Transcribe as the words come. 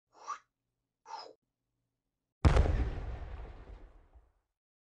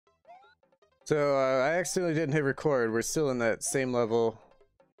So I accidentally didn't hit record. We're still in that same level.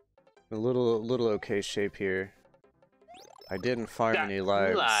 A little okay shape here. I didn't farm Got any two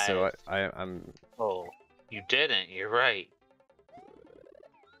lives, so lives. I'm. Oh, you didn't. You're right.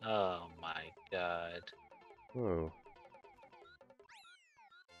 Oh my god. Whoa.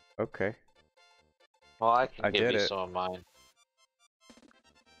 Okay. Well, I can I give did you it. some of mine.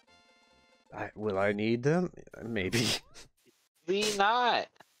 Will I need them? Maybe. Maybe not.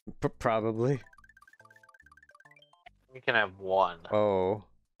 Probably. You can have one. Oh.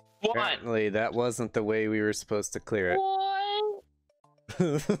 One. Apparently that wasn't the way we were supposed to clear What?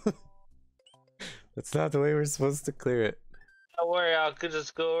 it. That's not the way we're supposed to clear it. Don't worry, I could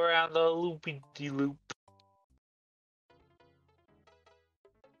just go around the loopy-de-loop.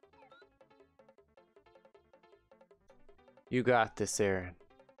 You got this, Aaron.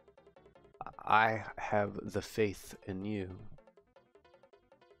 I have the faith in you.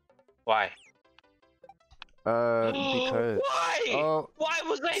 Why? Because. Why? Oh. Why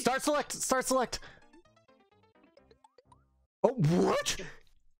was I? Start select! Start select! Oh, what?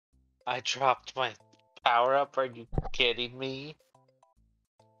 I dropped my power up. Are you kidding me?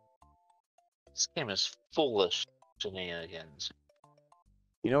 This game is full of shenanigans.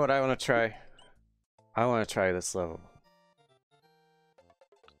 You know what I want to try? I want to try this level.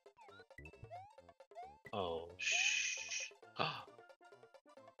 Oh, shh.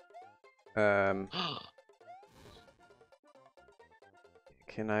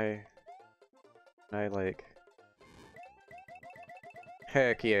 Can I like...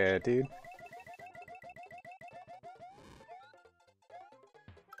 Heck yeah, dude.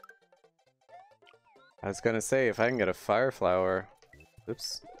 I was gonna say, if I can get a fire flower...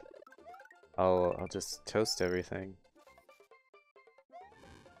 Oops. I'll just toast everything.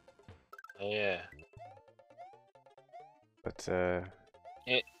 Oh, yeah. But,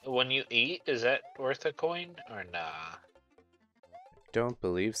 When you eat, is that worth a coin or nah? don't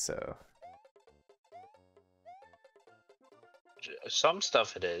believe so. Some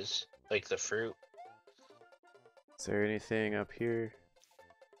stuff it is, like the fruit. Is there anything up here?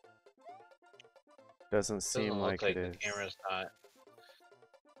 Doesn't seem Doesn't look like it like the is. camera's not.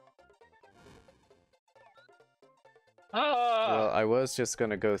 Ah! Well, I was just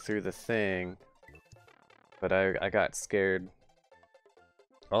gonna go through the thing, but I got scared.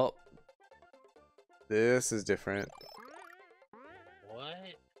 Oh, this is different. What?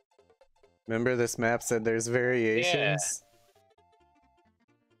 Remember this map said there's variations? Yeah.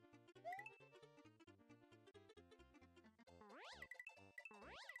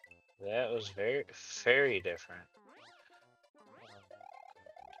 That was very different.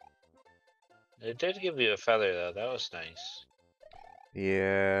 It did give you a feather though. That was nice.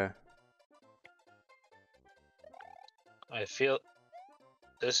 Yeah. I feel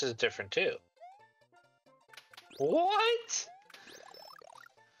this is different too. What?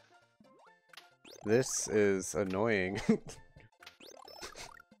 This is annoying.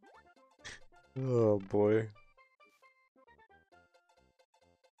 Oh boy.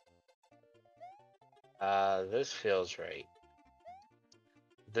 This feels right.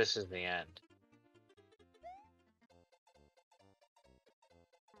 This is the end.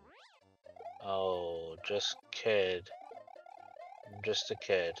 Oh, just kid. I'm just a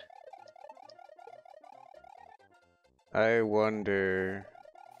kid. I wonder.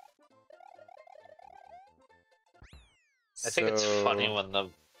 I think it's funny when the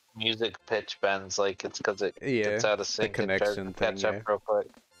music pitch bends, like it's because it gets out of sync and tries to catch up real quick.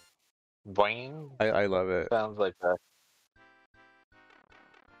 Boing. I love it. Sounds like that.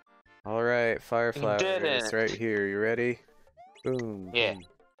 Alright, fire You flowers didn't. right here. You ready? Boom. Yeah. Boom.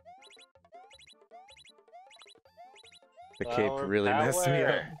 The cape really messed me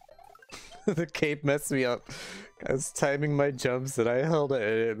up. The cape messed me up. I was timing my jumps and I held it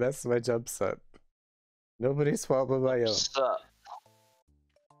and it messed my jumps up. Nobody swallowed my own.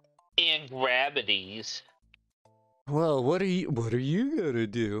 And gravities. Well, what are you gonna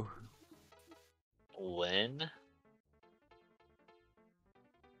do? When?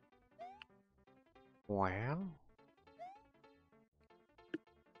 Wow.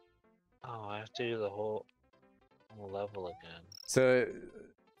 Oh, I have to do the whole level again. So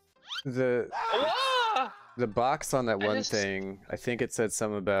the box on that one thing, I think it said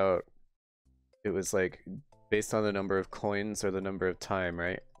something about it was like based on the number of coins or the number of time,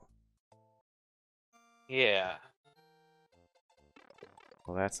 right? Yeah.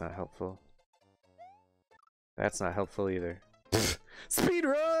 Well, that's not helpful. That's not helpful either. Speed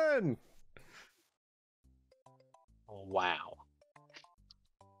run! Wow.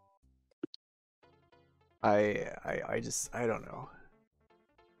 I don't know.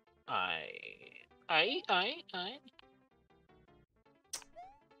 I Aye.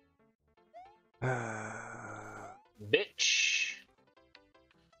 Bitch.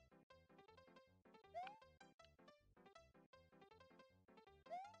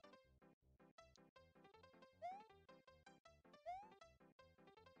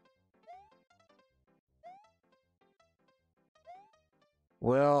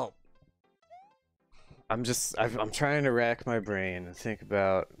 Well, I'm trying to rack my brain and think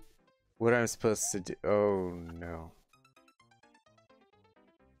about what I'm supposed to do. Oh no.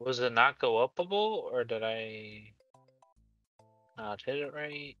 Was it not go upable, or did I not hit it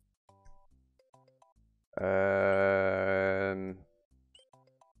right? I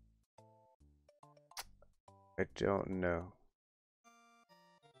don't know.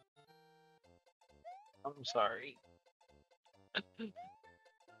 I'm sorry.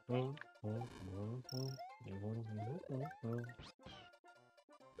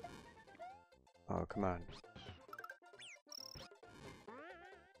 Oh, come on.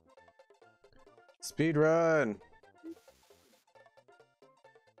 Speed run!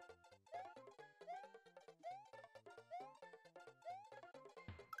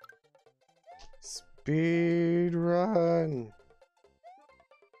 Speed run!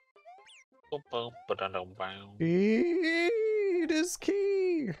 Speed is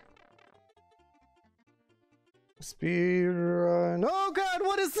key! Speed run. Oh god,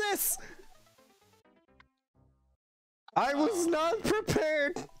 what is this? I was not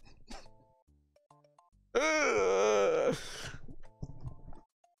prepared! I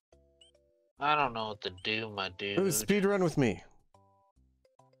don't know what to do, my dude. Speed run with me.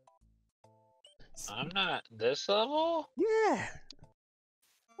 I'm not this level? Yeah.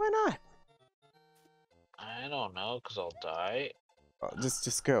 Why not? I don't know, because I'll die.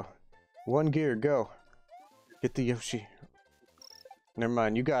 Just go. One gear, go. Get the Yoshi. Never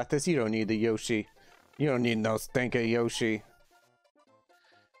mind, you got this. You don't need the Yoshi. You don't need no stinker Yoshi.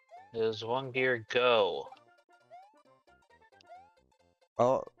 There's one gear, go.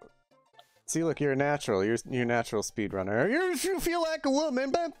 Oh. See, look, you're a natural. You're a natural speedrunner. You feel like a woman.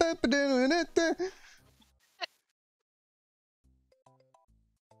 You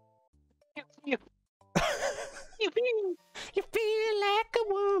feel like a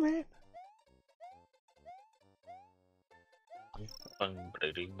woman.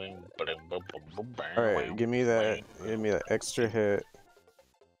 Alright, give me that extra hit.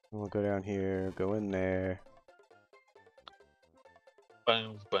 We'll go down here, go in there.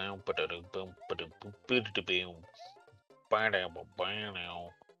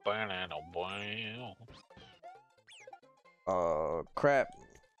 Oh crap.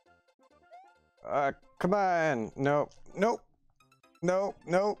 Come on. Nope. That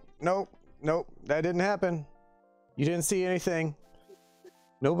didn't happen. You didn't see anything.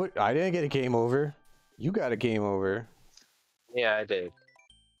 Nobody. I didn't get a game over. You got a game over. Yeah, I did.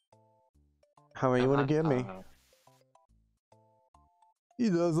 How many you want to give me? He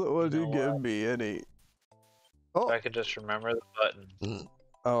doesn't want to give me any. Oh, if I could just remember the button.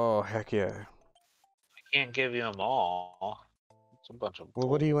 Oh heck yeah! I can't give you them all. It's a bunch of. Well,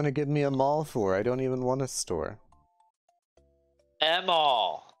 what do you want to give me a mall for? I don't even want a store.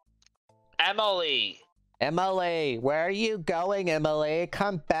 Emily. Emily, where are you going, Emily?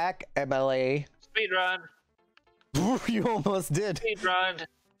 Come back, Emily. Speed run. You almost did. Speed run.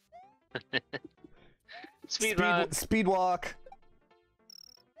 Speed run. Speed walk.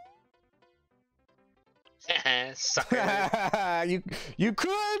 Sucker. you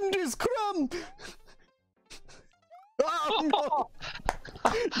couldn't just crumb. Oh no!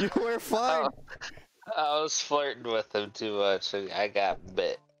 You were fine. I was flirting with him too much. I got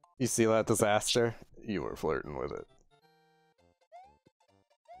bit. You see that disaster? You were flirting with it.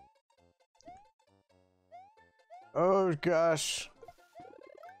 Oh gosh.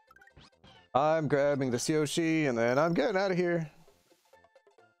 I'm grabbing this Yoshi and then I'm getting out of here.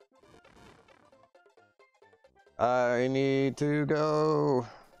 I need to go.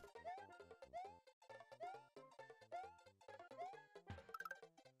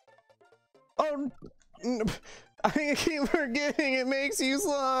 Oh, I keep forgetting it makes you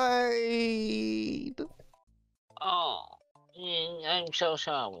slide. Oh, I'm so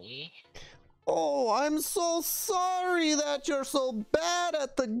sorry. Oh, I'm so sorry that you're so bad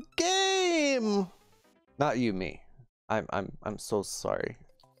at the game. Not you, me. I'm so sorry.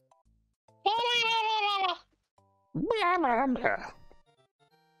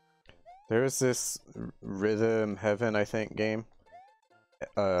 There's this Rhythm Heaven, I think, game.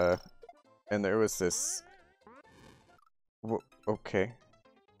 And there was this. Okay.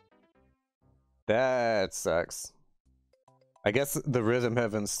 That sucks. I guess the Rhythm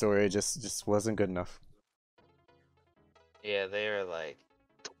Heaven story just wasn't good enough. Yeah, they were like,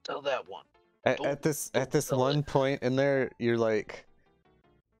 don't tell that one. At this one point in there, you're like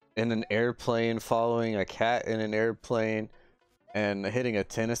in an airplane following a cat in an airplane and hitting a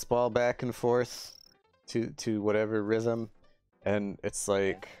tennis ball back and forth to whatever rhythm, and it's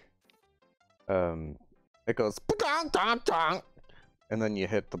like it goes and then you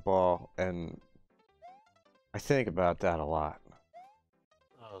hit the ball, and I think about that a lot.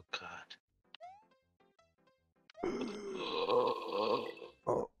 Oh god.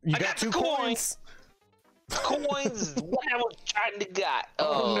 Oh, you got 2 coins. Coins. What I was trying to get.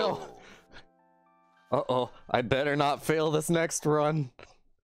 Oh no. Uh-oh, I better not fail this next run.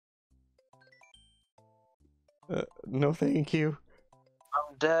 No thank you.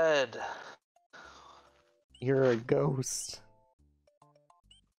 I'm dead. You're a ghost.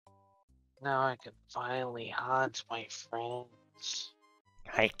 Now I can finally haunt my friends.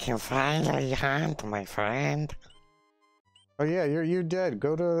 I can finally hunt, my friend. Oh yeah, you're dead.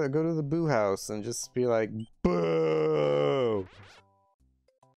 Go to the boo house and just be like, boo.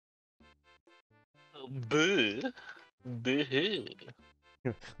 Boo. Boo.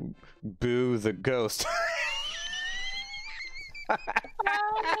 Boo the ghost.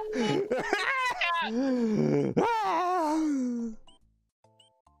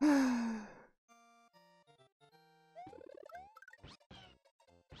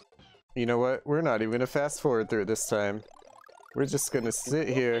 You know what? We're not even gonna fast forward through it this time. We're just gonna sit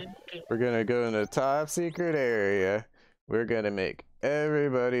here. We're gonna go in a top secret area. We're gonna make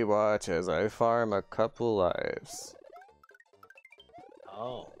everybody watch as I farm a couple lives.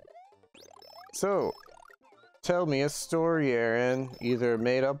 Oh. So, tell me a story, Aaron. Either a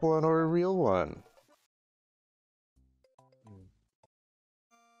made-up one or a real one.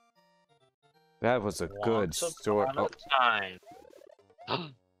 That was a good story. Once upon a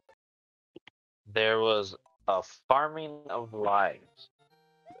time, there was a farming of lives.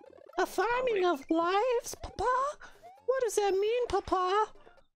 A farming of lives, Papa? What does that mean, Papa?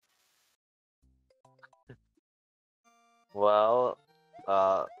 Well,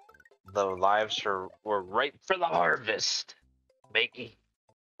 the lives were ripe for the harvest. Makey.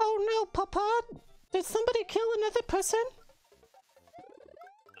 Oh no, Papa! Did somebody kill another person?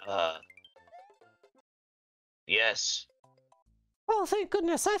 Yes. Oh, thank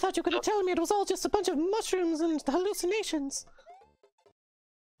goodness. I thought you were going to tell me it was all just a bunch of mushrooms and hallucinations.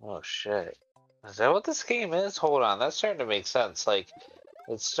 Oh, shit. Is that what this game is? Hold on. That's starting to make sense. Like,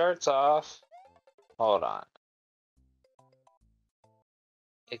 it starts off... Hold on.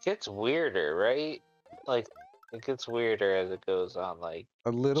 It gets weirder, right? Like, it gets weirder as it goes on. Like,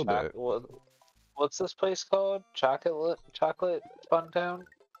 a little bit. What's this place called? Chocolate Fun Town?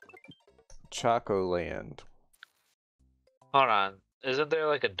 Chocoland. Hold on. Isn't there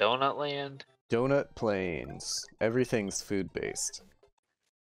like a donut land? Donut Plains. Everything's food-based.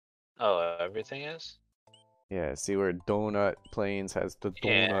 Oh, everything is? Yeah, see where Donut Plains has the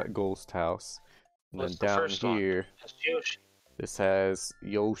Donut Ghost House. And then down here, this has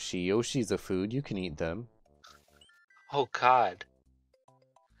Yoshi. Yoshi's a food. You can eat them. Oh, God.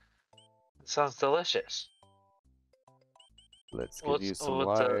 It sounds delicious. Let's give you some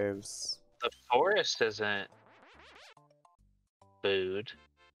lives. The forest isn't food.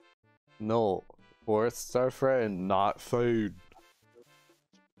 No, forest's our friend, not food.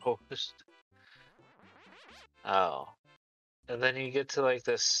 Forest. Oh. And then you get to like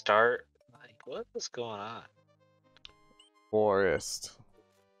the start. Like, what is going on? Forest.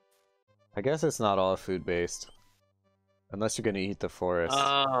 I guess it's not all food based. Unless you're gonna eat the forest.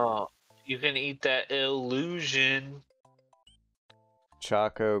 Oh, you can eat that illusion.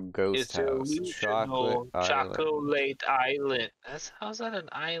 Choco Ghost House. Chocolate Island. How's that an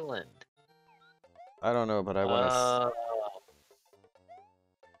island? I don't know, but I want to.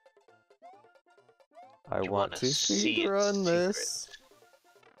 I want to speedrun this.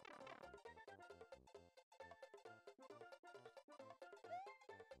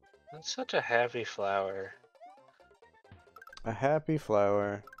 That's such a happy flower. A happy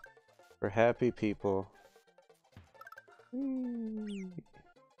flower for happy people.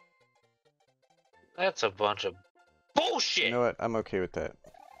 That's a bunch of bullshit! You know what? I'm okay with that.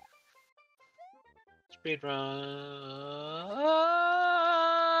 Speedrun.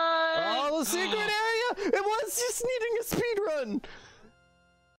 Oh, the secret area! It was just needing a speedrun!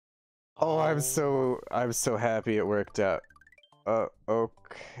 Oh, I'm so happy it worked out.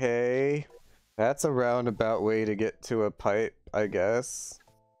 Okay. That's a roundabout way to get to a pipe, I guess.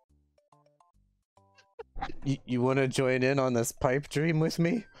 You want to join in on this pipe dream with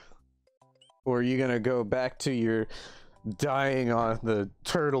me? Or are you gonna go back to your dying on the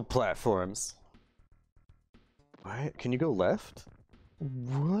turtle platforms. What? Can you go left?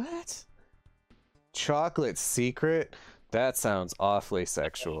 What? Chocolate secret? That sounds awfully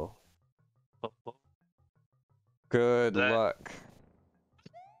sexual. Good luck.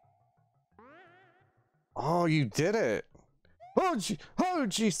 Oh, you did it. Oh, oh,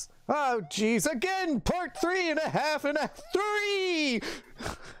 jeez. Oh, jeez. Again, part 3.5 and a 3.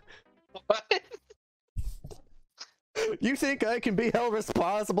 What? You think I can be held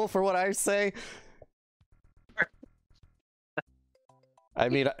responsible for what I say? I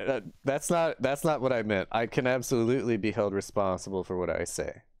mean, that's not what I meant. I can absolutely be held responsible for what I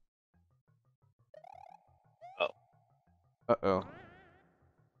say. Oh. Uh-oh.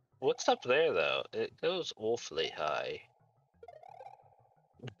 What's up there, though? It goes awfully high.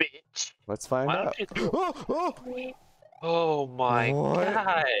 Bitch. Let's find out. Oh my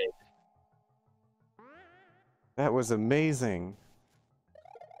god. That was amazing.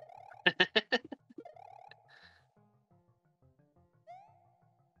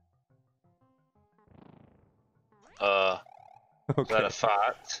 Is that a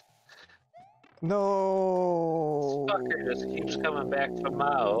fox? No. This fucker just keeps coming back for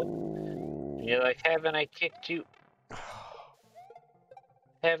more. And you're like, haven't I kicked you?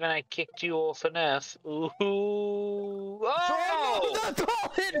 Haven't I kicked you off enough? Ooh! Oh! The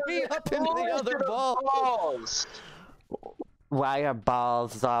ball hit me up in the other balls. Why are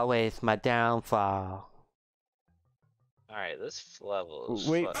balls always my downfall? Alright, this level is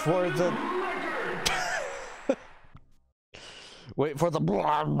Wait for the... Wait for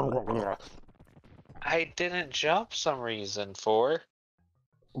the... I didn't jump some reason for.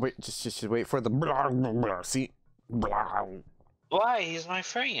 Wait, just wait for the... See? Why? He's my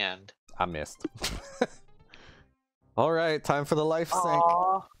friend. I missed. Alright, time for the life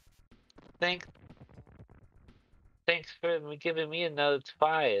sink. Thanks for giving me another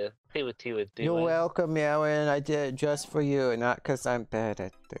try. See what you would do. You're welcome, Meowin. I did it just for you, and not because I'm bad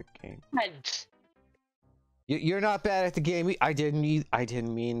at the game. You're not bad at the game. I didn't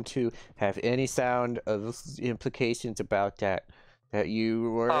mean to have any sound of implications about that. That you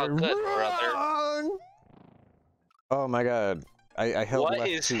were good, wrong. Brother. Oh my god. I held left too long. What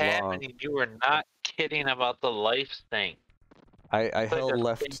is happening? You were not kidding about the life thing. I held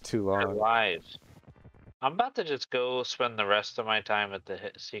left too long. Lives. I'm about to just go spend the rest of my time at the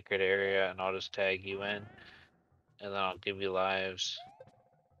secret area, and I'll just tag you in, and then I'll give you lives.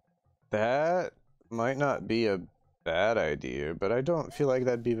 That might not be a bad idea, but I don't feel like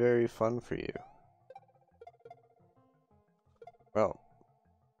that'd be very fun for you. Well.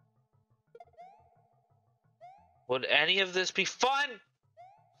 Would any of this be fun?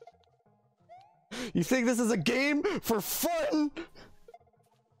 You think this is a game for fun?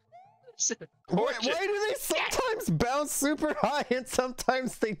 Why do they sometimes bounce super high and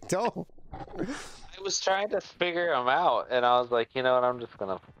sometimes they don't? I was trying to figure them out, and I was like, you know what, I'm just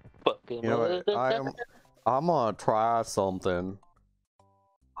gonna fucking... You know what, I'm gonna try something.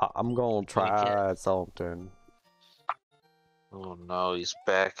 I'm gonna try something. Oh no, he's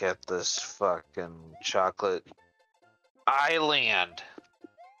back at this fucking chocolate island.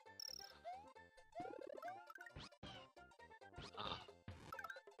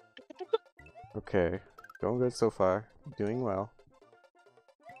 Okay, going good so far. Doing well.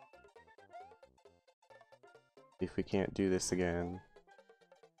 If we can't do this again.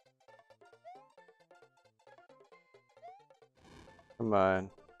 Come on.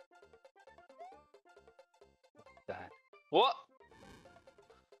 What?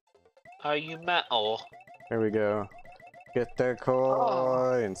 Are you metal? There we go. Get their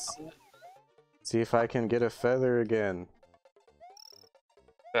coins. Oh. See if I can get a feather again.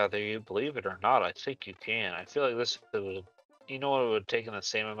 Whether you believe it or not, I think you can. I feel like this would, you know what it would take in the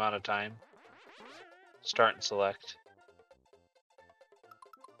same amount of time? Start and select.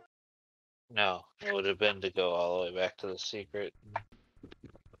 No, it would have been to go all the way back to the secret.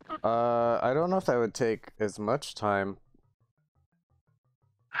 I don't know if that would take as much time.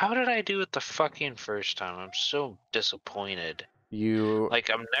 How did I do it the fucking first time? I'm so disappointed. Like,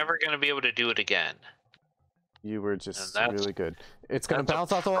 I'm never gonna be able to do it again. You were just really good. It's gonna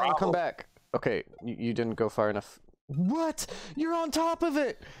bounce off the wall and come back. Okay, you didn't go far enough. What? You're on top of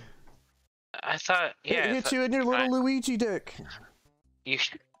it! I thought, yeah. It hit you in your little Luigi dick. You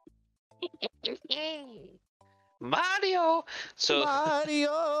Mario! So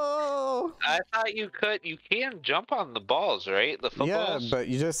Mario! I thought you can jump on the balls, right? The footballs? Yeah, but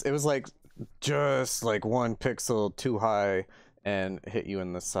it was like, just like 1 pixel too high and hit you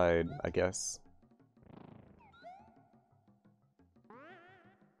in the side, I guess.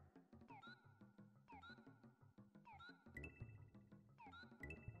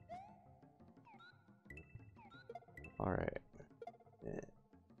 Alright.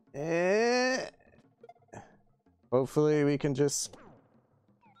 Hopefully we can just...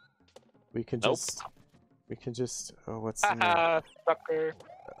 oh, what's in there? Sucker.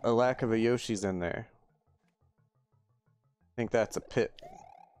 A lack of a Yoshi's in there. I think that's a pit.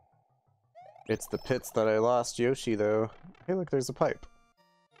 It's the pits that I lost Yoshi, though. Hey, look, there's a pipe.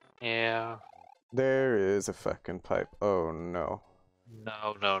 Yeah. There is a fucking pipe. Oh, no.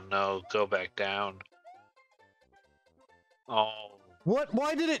 No. Go back down. Oh. What?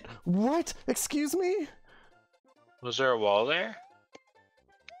 Why did it... What? Excuse me? Was there a wall there?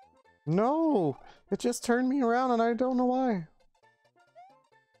 No. It just turned me around and I don't know why.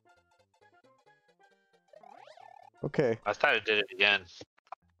 Okay. I thought it did it again.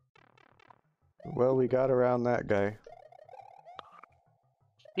 Well, we got around that guy.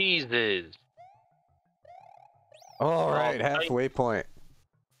 Jesus. Alright, halfway point.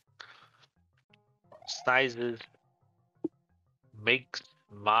 Sizes. Makes.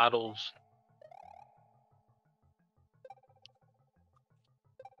 Models.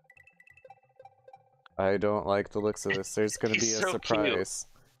 I don't like the looks of this. There's gonna be a surprise.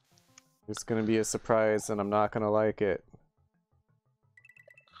 There's gonna be a surprise and I'm not gonna like it.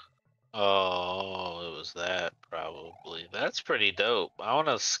 Oh, it was that, probably. That's pretty dope. I want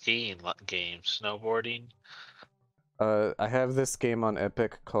a skiing game. Snowboarding. I have this game on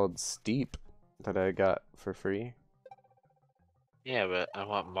Epic called Steep that I got for free. Yeah, but I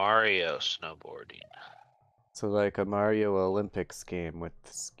want Mario snowboarding. So like a Mario Olympics game with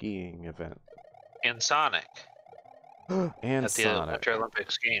the skiing event. And Sonic. And at the Sonic. Winter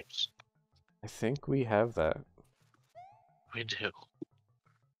Olympics games. I think we have that. We do.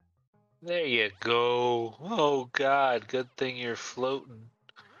 There you go. Oh god, good thing you're floating.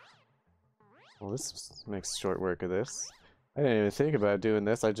 Well, this makes short work of this. I didn't even think about doing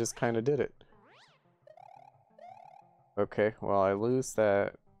this, I just kind of did it. Okay, well I lose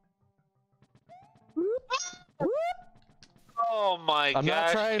that. Oh my god. I'm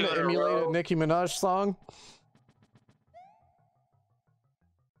not trying to emulate a Nicki Minaj song.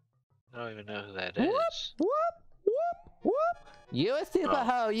 I don't even know who that is. Whoop, whoop, whoop. You a stupid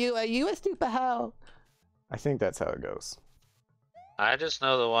hoe, you a stupid hoe. I think that's how it goes. I just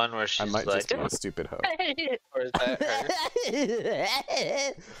know the one where she's like, just be a stupid hoe. Or is that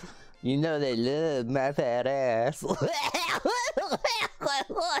her? You know they love my fat ass.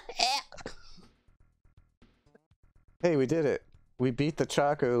 Hey, we did it. We beat the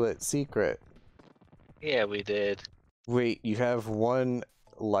chocolate secret. Yeah, we did. Wait, you have one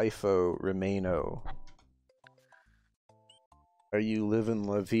lifeo remaino. Are you living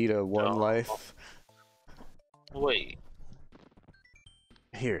La Vida one life? Wait.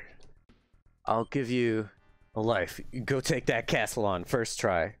 Here. I'll give you a life. Go take that castle on first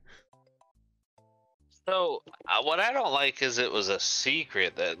try. So, what I don't like is it was a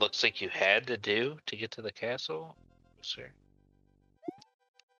secret that looks like you had to do to get to the castle. Sir.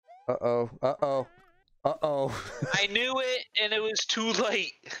 Uh-oh. Uh-oh. Uh-oh. I knew it, and it was too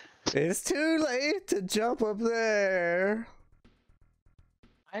late. It's too late to jump up there.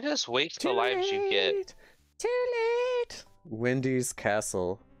 I just waste the lives you get. Too late. Wendy's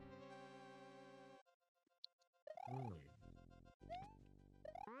Castle.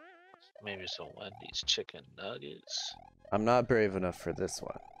 Maybe some Wendy's chicken nuggets. I'm not brave enough for this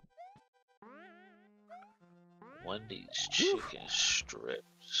one. Wendy's chicken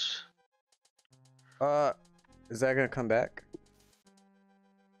strips. Is that gonna come back?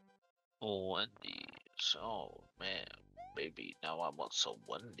 Wendy's. Oh man, baby, now I want some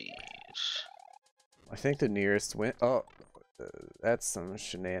Wendy's. I think the nearest that's some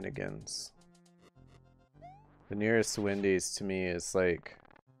shenanigans. The nearest Wendy's to me is like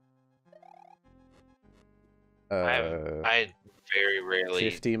I very rarely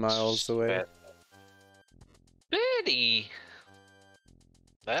 50 miles away. 50?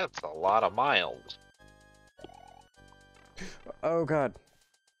 That's a lot of miles. Oh god.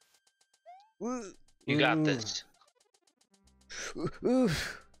 You got this.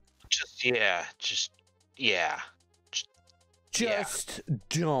 Just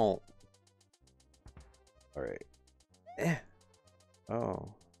don't. Alright. Oh.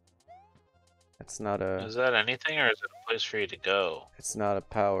 It's not a... Is that anything, or is it a place for you to go? It's not a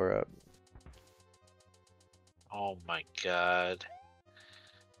power-up. Oh my god.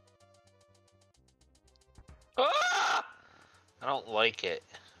 Ah! I don't like it.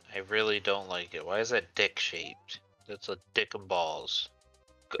 I really don't like it. Why is that dick-shaped? That's a dick and balls.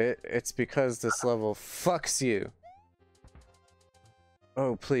 It's because this level fucks you.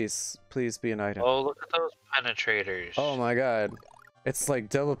 Oh, please. Please be an item. Oh, look at those penetrators. Oh my god. It's like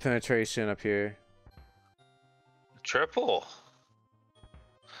double penetration up here. Triple.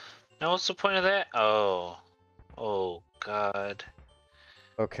 Now what's the point of that? Oh. Oh, God.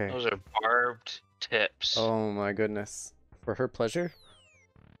 Okay. Those are barbed tips. Oh my goodness. For her pleasure?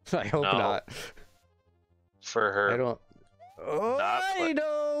 I hope not. For her. I don't. Oh, I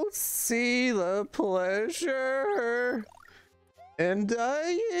don't see the pleasure in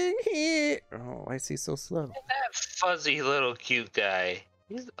dying here. Oh, why is he so slow? Look at that fuzzy little cute guy.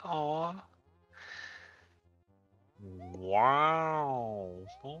 He's aw. Wow.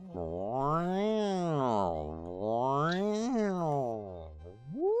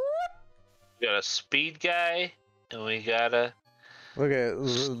 We got a speed guy, and we got a. Look at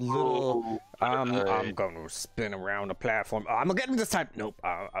little. I'm gonna spin around the platform. I'm gonna get him this time. Nope.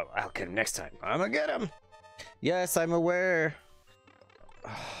 I'll get him next time. I'm gonna get him. Yes, I'm aware.